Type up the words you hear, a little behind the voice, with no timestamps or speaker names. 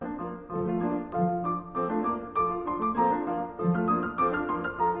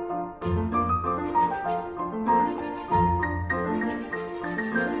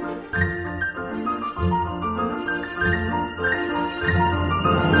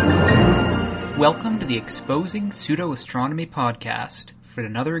Welcome to the Exposing Pseudo-Astronomy podcast for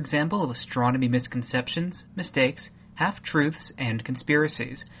another example of astronomy misconceptions, mistakes, half-truths, and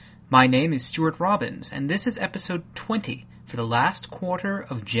conspiracies. My name is Stuart Robbins, and this is episode 20 for the last quarter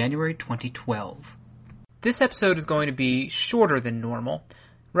of January 2012. This episode is going to be shorter than normal.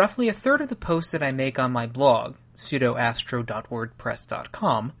 Roughly a third of the posts that I make on my blog,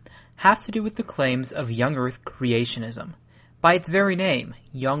 pseudoastro.wordpress.com, have to do with the claims of young Earth creationism. By its very name,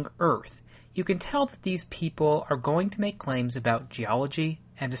 young Earth, you can tell that these people are going to make claims about geology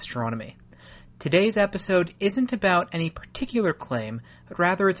and astronomy. Today's episode isn't about any particular claim, but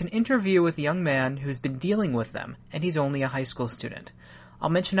rather it's an interview with a young man who's been dealing with them, and he's only a high school student. I'll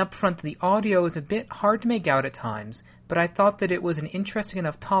mention up front that the audio is a bit hard to make out at times, but I thought that it was an interesting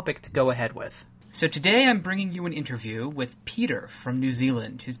enough topic to go ahead with. So today I'm bringing you an interview with Peter from New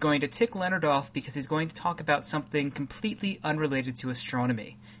Zealand, who's going to tick Leonard off because he's going to talk about something completely unrelated to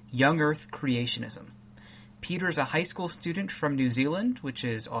astronomy, young Earth creationism. Peter's a high school student from New Zealand, which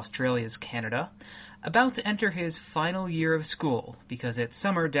is Australia's Canada, about to enter his final year of school because it's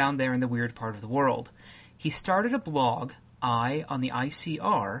summer down there in the weird part of the world. He started a blog, on the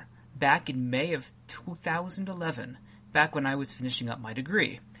ICR, back in May of 2011, back when I was finishing up my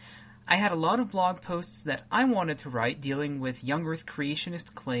degree. I had a lot of blog posts that I wanted to write dealing with young Earth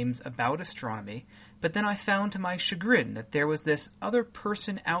creationist claims about astronomy, but then I found to my chagrin that there was this other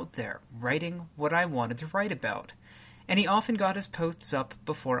person out there writing what I wanted to write about, and he often got his posts up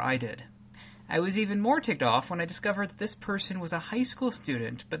before I did. I was even more ticked off when I discovered that this person was a high school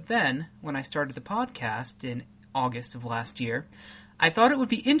student, but then, when I started the podcast in August of last year, I thought it would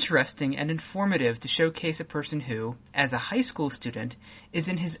be interesting and informative to showcase a person who, as a high school student, is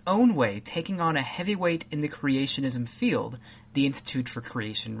in his own way taking on a heavyweight in the creationism field, the Institute for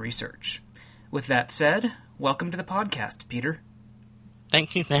Creation Research. With that said, welcome to the podcast, Peter.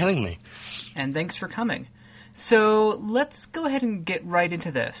 Thank you for having me. And thanks for coming. So let's go ahead and get right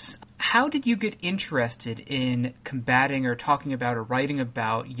into this. How did you get interested in combating or talking about or writing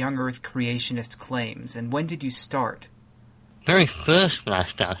about young Earth creationist claims, and when did you start? Very first when I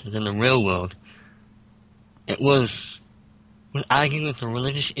started in the real world, it was when arguing with the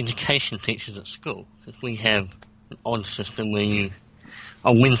religious education teachers at school. Because we have an odd system where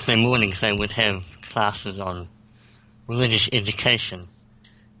on Wednesday mornings they would have classes on religious education.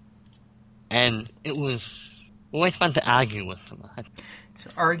 And it was always fun to argue with them.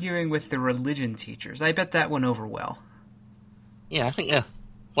 So arguing with the religion teachers, I bet that went over well. Yeah, I think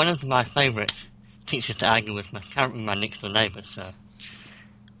one of my favourite teachers to argue with, currently my next door neighbour, so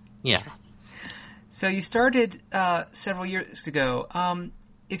yeah. So you started several years ago.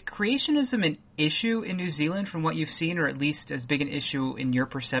 Is creationism an issue in New Zealand from what you've seen, or at least as big an issue in your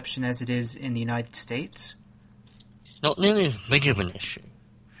perception as it is in the United States? Not nearly as big of an issue.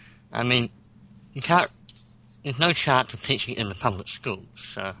 I mean, there's no chance of teaching it in the public schools,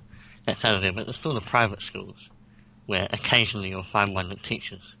 so that's out of there, but there's still the private schools, where occasionally you'll find one that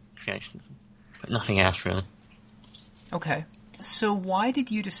teaches creationism. But nothing else, really. Okay. So why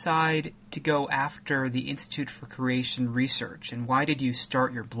did you decide to go after the Institute for Creation Research, and why did you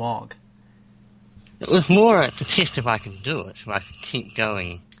start your blog? It was more to test if I could do it, if I could keep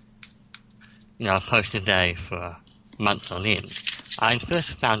going, a post a day for months on end. I first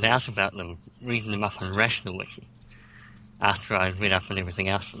found out about them reading them up on Rational Wiki, after I'd read up on everything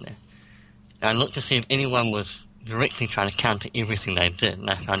else in there. And I looked to see if anyone was directly trying to counter everything they did, and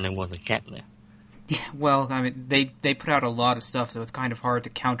I found there was a gap there. Yeah, well, I mean, they put out a lot of stuff, so it's kind of hard to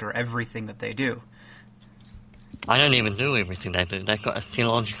counter everything that they do. I don't even do everything they do. They've got a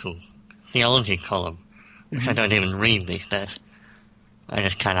theology column, which I don't even read these days. I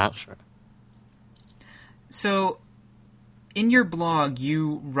just can't answer it. So, in your blog,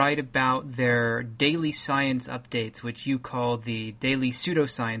 you write about their daily science updates, which you call the Daily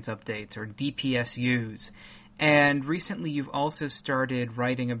Pseudoscience Updates, or DPSUs. And recently you've also started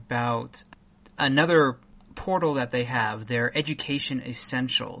writing about another portal that they have, their Education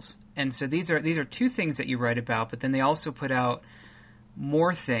Essentials. And so these are two things that you write about, but then they also put out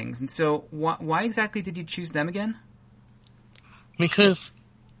more things. And so why exactly did you choose them again? Because,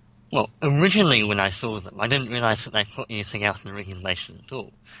 originally when I saw them, I didn't realize that they put anything else in regulation at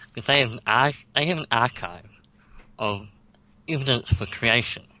all. Because they have an archive of evidence for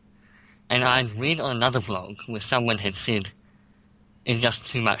creation. And I'd read on another blog where someone had said, it's just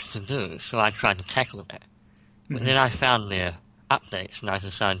too much to do, so I tried to tackle that. But then I found their updates, and I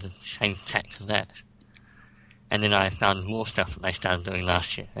decided to change tack to that. And then I found more stuff that they started doing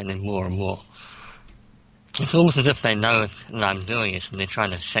last year, and then more and more. It's almost as if they know that I'm doing it, and they're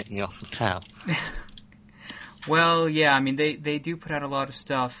trying to shake me off the tail. Well, yeah, I mean, they do put out a lot of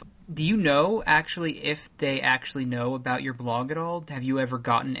stuff. Do you know, actually, if they actually know about your blog at all? Have you ever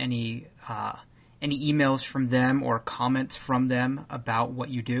gotten any emails from them or comments from them about what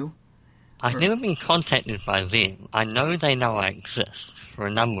you do? I've never been contacted by them. I know they know I exist for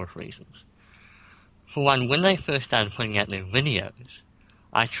a number of reasons. For one, when they first started putting out their videos,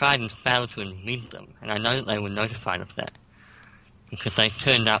 I tried and failed to embed them, and I know that they were notified of that, because they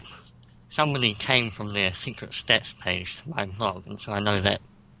turned up, somebody came from their secret stats page to my blog, and so I know that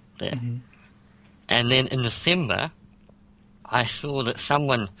there. Mm-hmm. And then in December, I saw that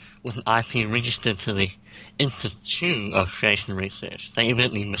someone with an IP registered to the Institute of Creation Research, they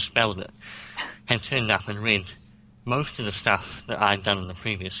evidently misspelled it, had turned up and read most of the stuff that I'd done in the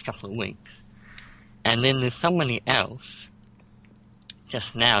previous couple of weeks. And then there's somebody else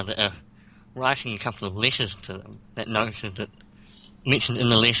just now that are writing a couple of letters to them that mentioned in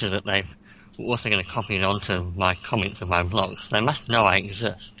the letter that they were also going to copy it onto my comments of my blog. So they must know I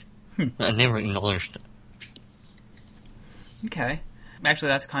exist. But I never acknowledged it. Okay. Actually,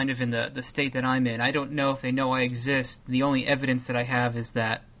 that's kind of in the state that I'm in. I don't know if they know I exist. The only evidence that I have is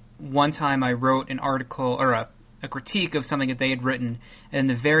that one time I wrote an article, or a critique of something that they had written, and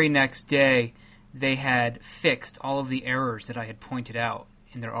the very next day they had fixed all of the errors that I had pointed out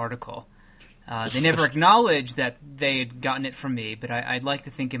in their article. They never acknowledged that they had gotten it from me, but I'd like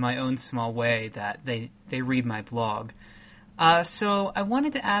to think in my own small way that they read my blog. So I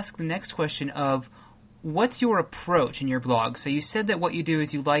wanted to ask the next question of, what's your approach in your blog? So you said that what you do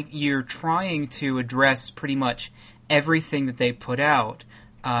is you're trying to address pretty much everything that they put out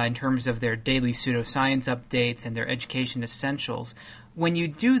in terms of their daily pseudoscience updates and their education essentials. When you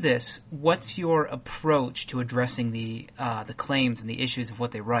do this, what's your approach to addressing the claims and the issues of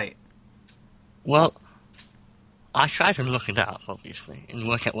what they write? Well, I try to look it up, obviously, and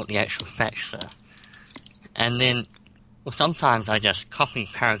work out what the actual facts are. And then, well, sometimes I just copy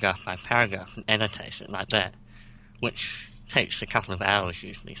paragraph by paragraph and annotate it like that, which takes a couple of hours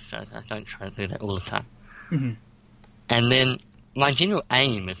usually, so I don't try to do that all the time. Mm-hmm. And then my general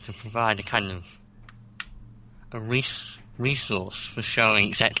aim is to provide a kind of a resource for showing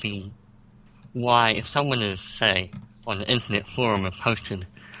exactly why, if someone is, say, on an internet forum and posted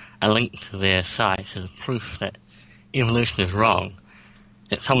a link to their site as proof that evolution is wrong,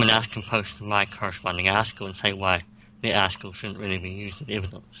 that someone else can post my corresponding article and say why their article shouldn't really be used as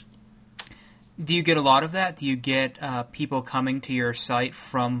evidence. Do you get a lot of that? Do you get people coming to your site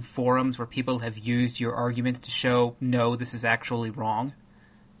from forums where people have used your arguments to show, no, this is actually wrong?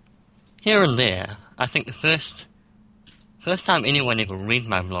 Here and there. I think the first time anyone ever read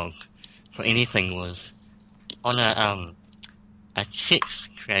my blog for anything was on a Czech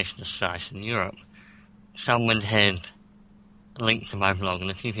creationist site in Europe. Someone had linked to my blog and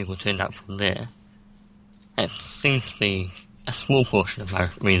a few people turned up from there. That seems to be a small portion of my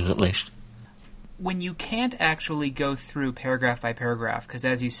readers at least. When you can't actually go through paragraph by paragraph, because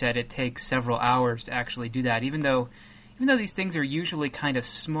as you said, it takes several hours to actually do that, even though these things are usually kind of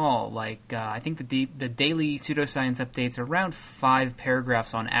small, like I think the daily pseudoscience updates are around 5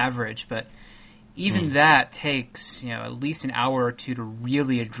 paragraphs on average, but even that takes at least an hour or two to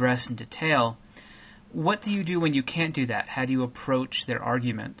really address in detail. What do you do when you can't do that? How do you approach their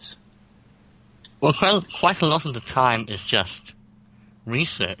arguments? Well, quite a lot of the time is just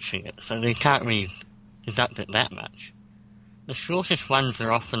researching it, so they can't really deduct it that much. The shortest ones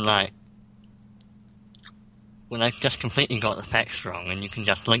are often like, well, they've just completely got the facts wrong, and you can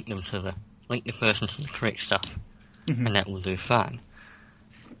just link the person to the correct stuff, and that will do fine.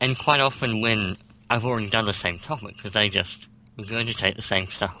 And quite often when I've already done the same topic, because they just regurgitate the same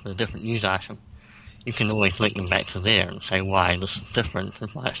stuff with a different news item, you can always link them back to there and say why this is different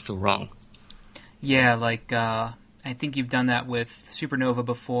and why it's still wrong. Yeah, like I think you've done that with supernova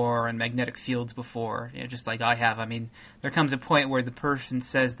before and magnetic fields before, just like I have. I mean, there comes a point where the person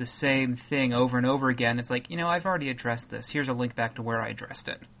says the same thing over and over again. It's like, I've already addressed this. Here's a link back to where I addressed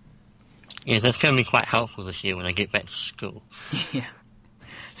it. Yeah, that's going to be quite helpful this year when I get back to school. Yeah.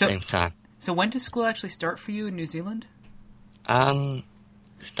 Same time. So when does school actually start for you in New Zealand?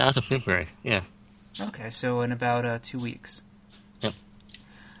 Start of February, yeah. Okay, so in about 2 weeks. Yep.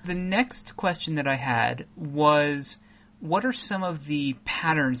 The next question that I had was, what are some of the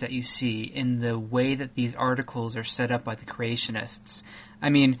patterns that you see in the way that these articles are set up by the creationists? I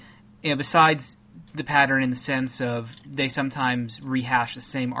mean, besides the pattern in the sense of they sometimes rehash the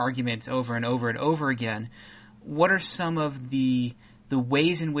same arguments over and over and over again, what are some of the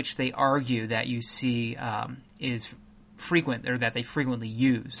ways in which they argue that you see is frequent, or that they frequently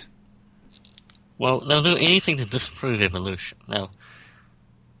use? Well, they'll do anything to disprove evolution. Now,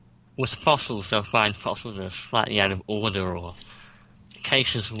 with fossils, they'll find fossils that are slightly out of order or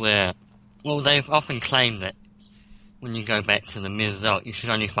cases where, well, they've often claimed that when you go back to the Mesozoic, you should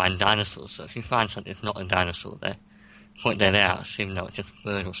only find dinosaurs. So if you find something that's not a dinosaur, they point that out, even though it's just a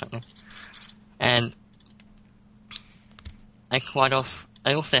bird or something. And they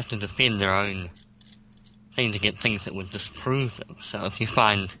also have to defend their own things against things that would disprove them. So if you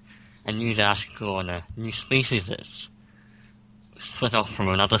find a news article on a new species that's split off from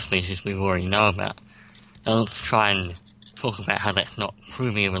another species we already know about, they'll try and talk about how that's not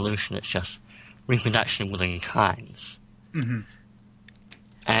proving evolution, it's just reproduction within kinds. Mm-hmm.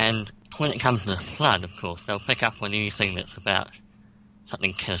 And when it comes to the flood, of course, they'll pick up on anything that's about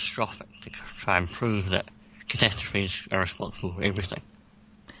something catastrophic to try and prove that catastrophes are responsible for everything.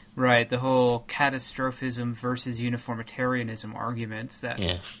 Right, the whole catastrophism versus uniformitarianism arguments that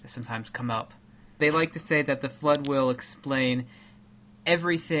sometimes come up. They like to say that the flood will explain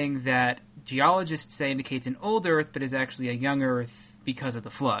everything that geologists say indicates an old Earth, but is actually a young Earth because of the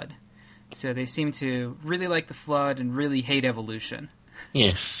flood. So they seem to really like the flood and really hate evolution.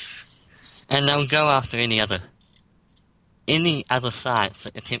 Yes. And they'll go after any other science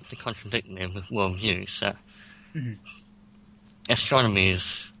that attempts to contradict their worldview. So astronomy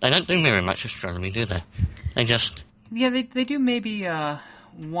they don't do very much astronomy, do they? They just... Yeah, they do maybe 1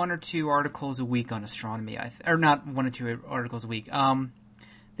 or 2 articles a week on astronomy. Or not 1 or 2 articles a week.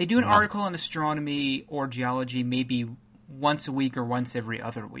 They do an article on astronomy or geology maybe once a week or once every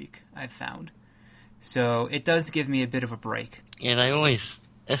other week, I've found. So it does give me a bit of a break. Yeah,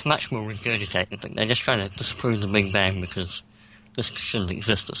 it's much more regurgitating thing. They're just trying to disprove the Big Bang because this shouldn't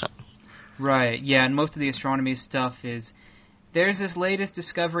exist or something. Right, yeah, and most of the astronomy stuff is, there's this latest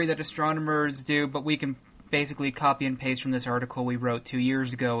discovery that astronomers do, but we can basically copy and paste from this article we wrote 2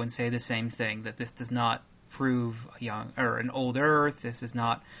 years ago and say the same thing, that this does not prove an old Earth, this does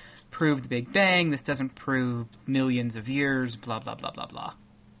not prove the Big Bang, this doesn't prove millions of years, blah, blah, blah, blah, blah.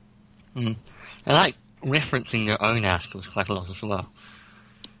 I like referencing their own articles quite a lot as well.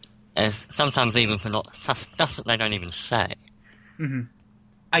 As sometimes even for stuff that they don't even say. Mm-hmm.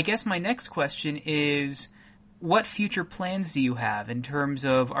 I guess my next question is, what future plans do you have in terms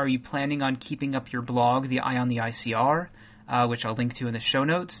of, are you planning on keeping up your blog, the Eye on the ICR, which I'll link to in the show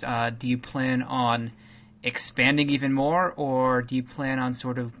notes? Do you plan on expanding even more, or do you plan on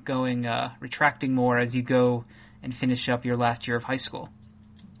sort of retracting more as you go and finish up your last year of high school?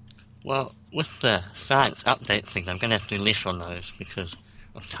 Well, with the science update thing, I'm going to have to do less on those because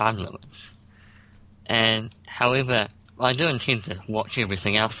of time limits. And, however, I do intend to watch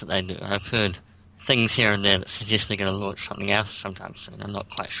everything else that they do. I've heard things here and there that suggest they're going to launch something else sometime soon. I'm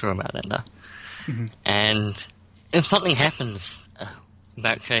not quite sure about that, though. Mm-hmm. And if something happens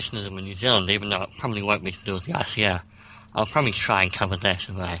about creationism in New Zealand, even though it probably won't be to do with the ICR, I'll probably try and cover that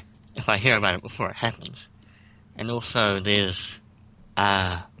if I hear about it before it happens. And also, there's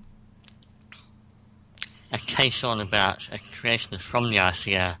a case on about a creationist from the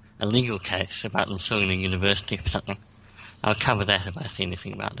ICR, a legal case about them suing a university for something. I'll cover that if I see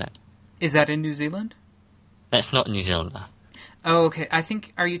anything about that. Is that in New Zealand? That's not New Zealand, though. Oh, okay.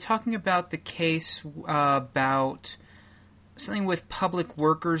 Are you talking about the case about something with public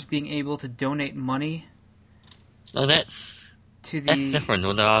workers being able to donate money? No, that's different,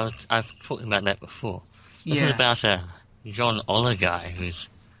 although I've talked about that before. This is about a John Oller guy who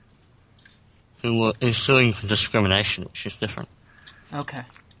is suing for discrimination, which is different. Okay.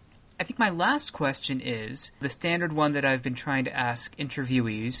 I think my last question is the standard one that I've been trying to ask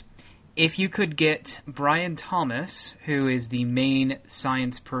interviewees. If you could get Brian Thomas, who is the main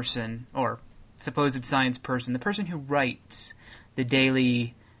science person, or supposed science person, the person who writes the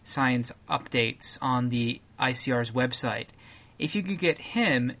daily science updates on the ICR's website, if you could get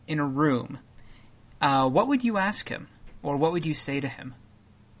him in a room, what would you ask him? Or what would you say to him?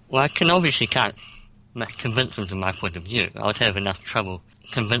 Well, I can't convince him to my point of view. I would have enough trouble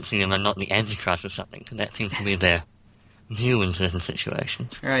convincing them I'm not the Antichrist or something, because that seems to be their view in certain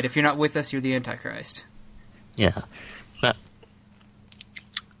situations. Right, if you're not with us, you're the Antichrist. Yeah, but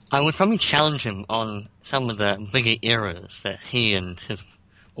I would probably challenge him on some of the bigger errors that he and his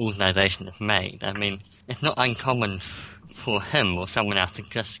organisation have made. I mean, it's not uncommon for him or someone else to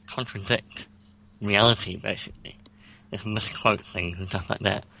just contradict reality, basically. Just misquote things and stuff like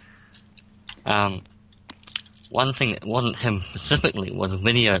that. One thing that wasn't him specifically was a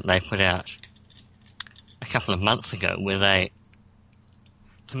video that they put out a couple of months ago where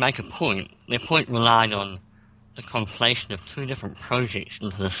to make a point, their point relied on the conflation of 2 different projects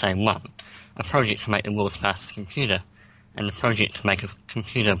into the same one. A project to make the world's fastest computer, and a project to make a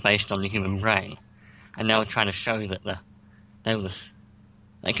computer based on the human brain. And they were trying to show that they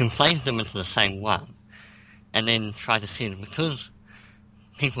conflated them into the same one, and then tried to see that because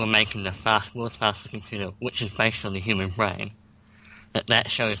people are making the world's fastest computer, which is based on the human brain, that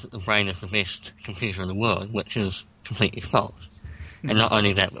shows that the brain is the best computer in the world, which is completely false. And not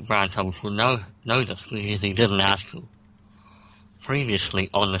only that, but Brian Thomas will know this because he did an article previously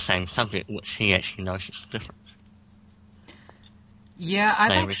on the same subject, which he actually noticed the difference. Yeah,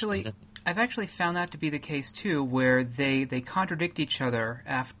 I've actually found that to be the case too, where they contradict each other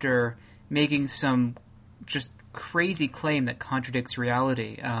after making some just crazy claim that contradicts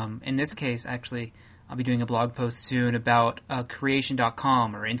reality. In this case, actually, I'll be doing a blog post soon about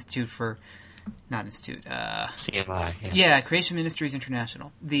Creation.com, or CMI. Yeah, Creation Ministries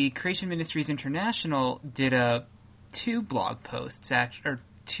International. The Creation Ministries International did two blog posts, or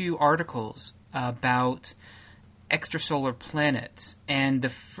two articles about extrasolar planets. And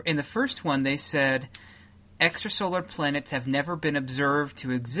in the first one, they said extrasolar planets have never been observed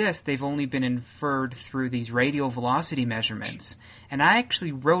to exist. They've only been inferred through these radial velocity measurements. And I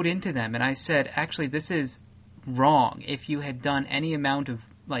actually wrote into them and I said, actually, this is wrong. If you had done any amount of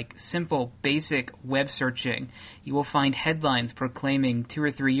simple, basic web searching, you will find headlines proclaiming 2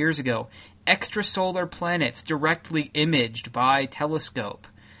 or 3 years ago, extrasolar planets directly imaged by telescope.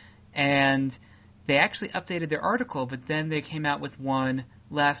 And they actually updated their article, but then they came out with one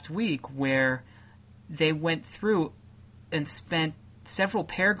last week where they went through and spent several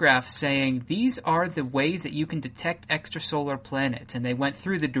paragraphs saying these are the ways that you can detect extrasolar planets, and they went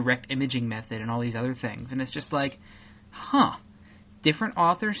through the direct imaging method and all these other things, and it's just like, different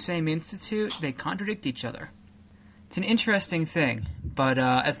authors, same institute, they contradict each other. It's an interesting thing, but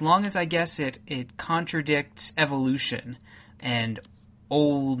as long as I guess it contradicts evolution and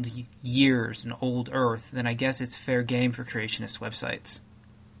old years and old Earth, then I guess it's fair game for creationist websites.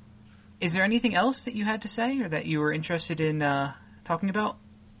 Is there anything else that you had to say or that you were interested in talking about?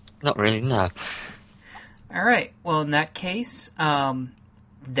 Not really, no. All right. Well, in that case,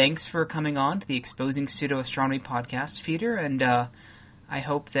 thanks for coming on to the Exposing Pseudo-Astronomy podcast, Peter, and I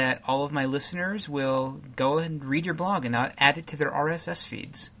hope that all of my listeners will go and read your blog and add it to their RSS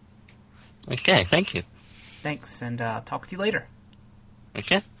feeds. Okay, thank you. Thanks, and talk with you later.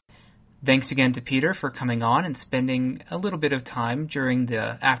 Okay. Thanks again to Peter for coming on and spending a little bit of time during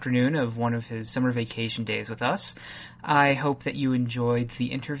the afternoon of one of his summer vacation days with us. I hope that you enjoyed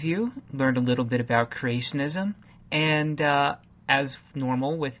the interview, learned a little bit about creationism, and as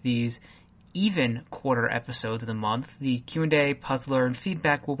normal with these even quarter episodes of the month, the Q&A, puzzler, and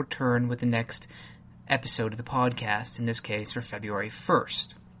feedback will return with the next episode of the podcast, in this case for February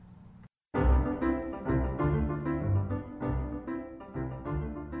 1st.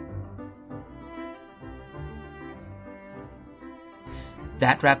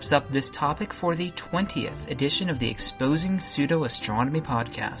 That wraps up this topic for the 20th edition of the Exposing Pseudo-Astronomy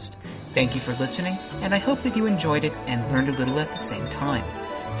podcast. Thank you for listening, and I hope that you enjoyed it and learned a little at the same time.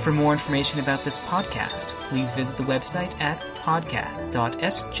 For more information about this podcast, please visit the website at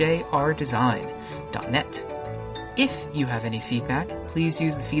podcast.sjrdesign.net. If you have any feedback, please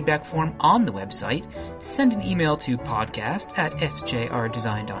use the feedback form on the website, send an email to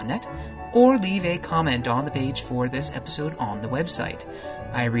podcast@sjrdesign.net, or leave a comment on the page for this episode on the website.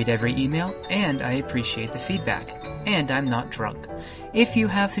 I read every email, and I appreciate the feedback, and I'm not drunk. If you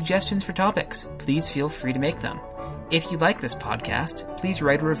have suggestions for topics, please feel free to make them. If you like this podcast, please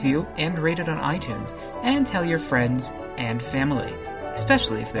write a review and rate it on iTunes, and tell your friends and family,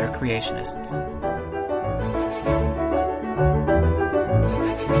 especially if they're creationists.